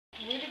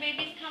Where do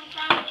babies come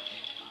from?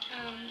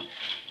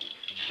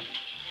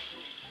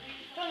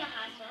 From the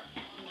hospital.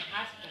 From the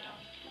hospital.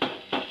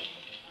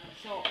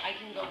 So I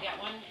can go get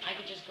one? I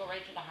could just go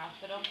right to the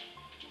hospital?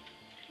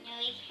 No,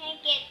 you can't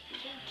get 2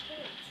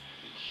 kids.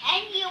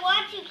 And you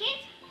want 2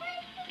 kids?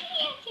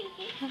 Yeah, 2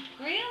 kids.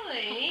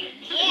 Really?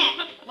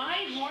 Yeah.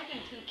 Why more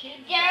than 2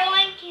 kids?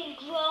 Everyone can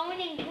grow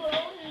and grow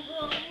and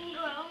grow and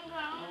grow and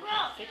grow and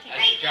grow. Sit I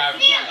down. can drive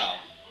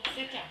myself.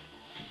 Sit down.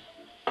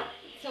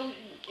 So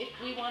if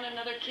we want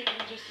another kid,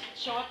 we just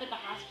show up at the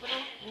hospital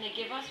and they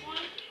give us one?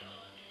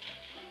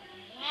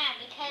 Yeah,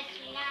 because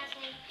you're not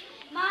saying,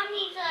 Mom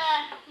needs a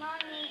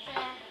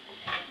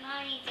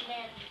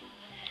bed.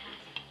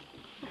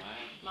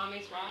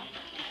 Mommy's what?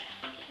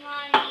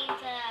 Mom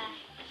needs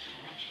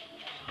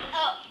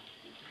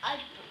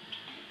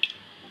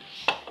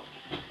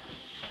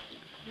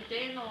The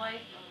day in the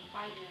life of a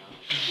 5-year-old.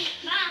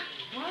 Mom,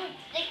 What?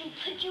 they can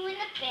put you in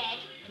the bed.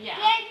 Yeah.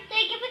 Then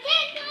they can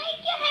pretend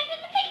like you're having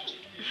a baby.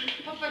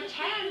 But for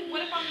 10,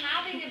 what if I'm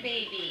having a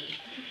baby?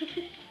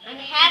 I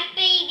mean, Have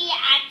baby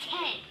at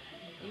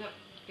 10. you have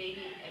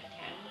baby at 10?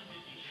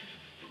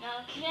 No,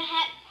 you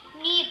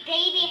need a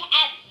baby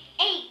at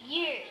 8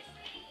 years.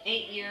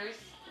 8 years?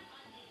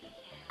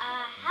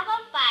 How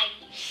about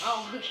 5 years?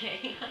 Oh,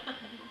 okay.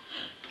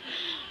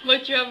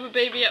 But you have a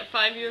baby at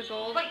 5 years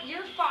old? But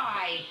you're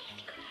 5.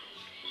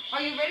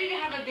 Are you ready to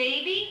have a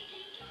baby?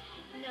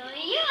 No,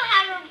 you don't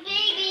have a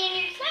baby in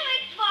your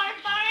stomach far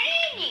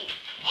in you.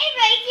 It's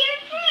right to your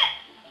throat.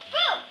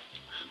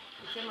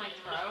 It's in my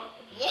throat?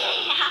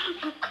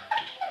 Yeah.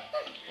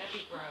 That'd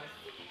be gross.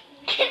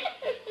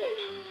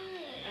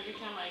 Every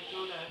time I go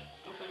to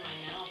open my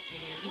mouth, you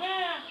hear,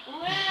 wah,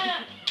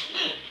 wah.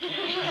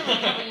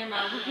 Open your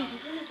mouth.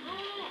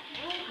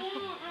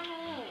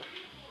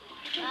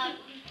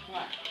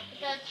 What?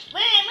 Just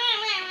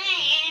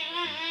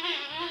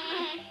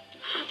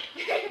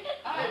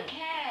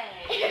Okay.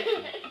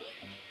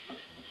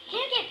 Can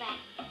you get back?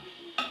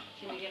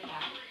 Can we get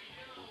back?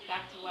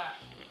 Back to what?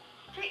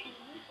 Pretty.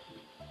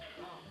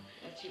 Oh,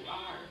 that you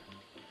are.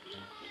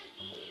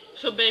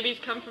 So babies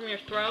come from your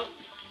throat?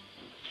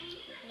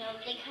 No,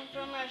 they come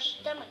from our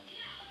stomach.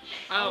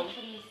 Oh.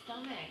 From the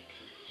stomach.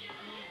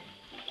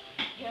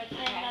 You're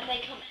saying that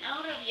they come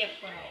out of your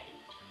throat.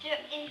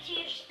 They're into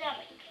your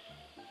stomach.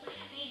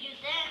 When you do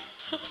that,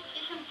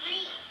 you can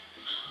breathe.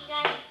 You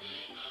gotta,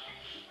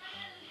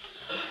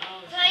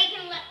 Oh, so you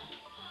can let.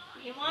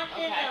 You want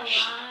Okay. there's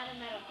a lot of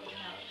medical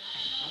knowledge.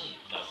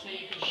 so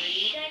you can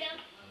breathe? Shut up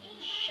and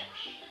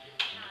shush.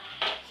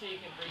 So you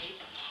can breathe?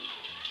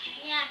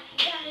 Yeah, you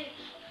gotta.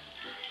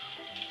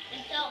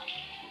 And so,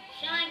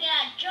 someone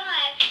gotta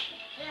drive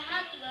to the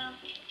hospital.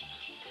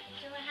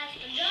 Someone has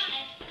to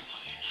drive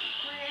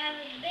when they're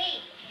having a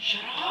baby.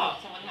 Shut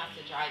up! Someone has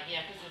to drive.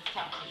 Yeah, because it's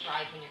tough to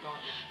drive when you're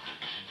going.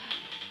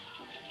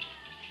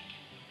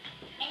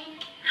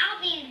 And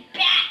I'll be in the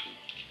back.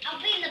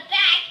 I'll be in the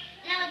back,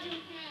 and I'll do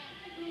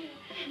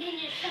in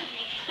your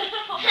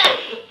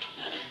stomach.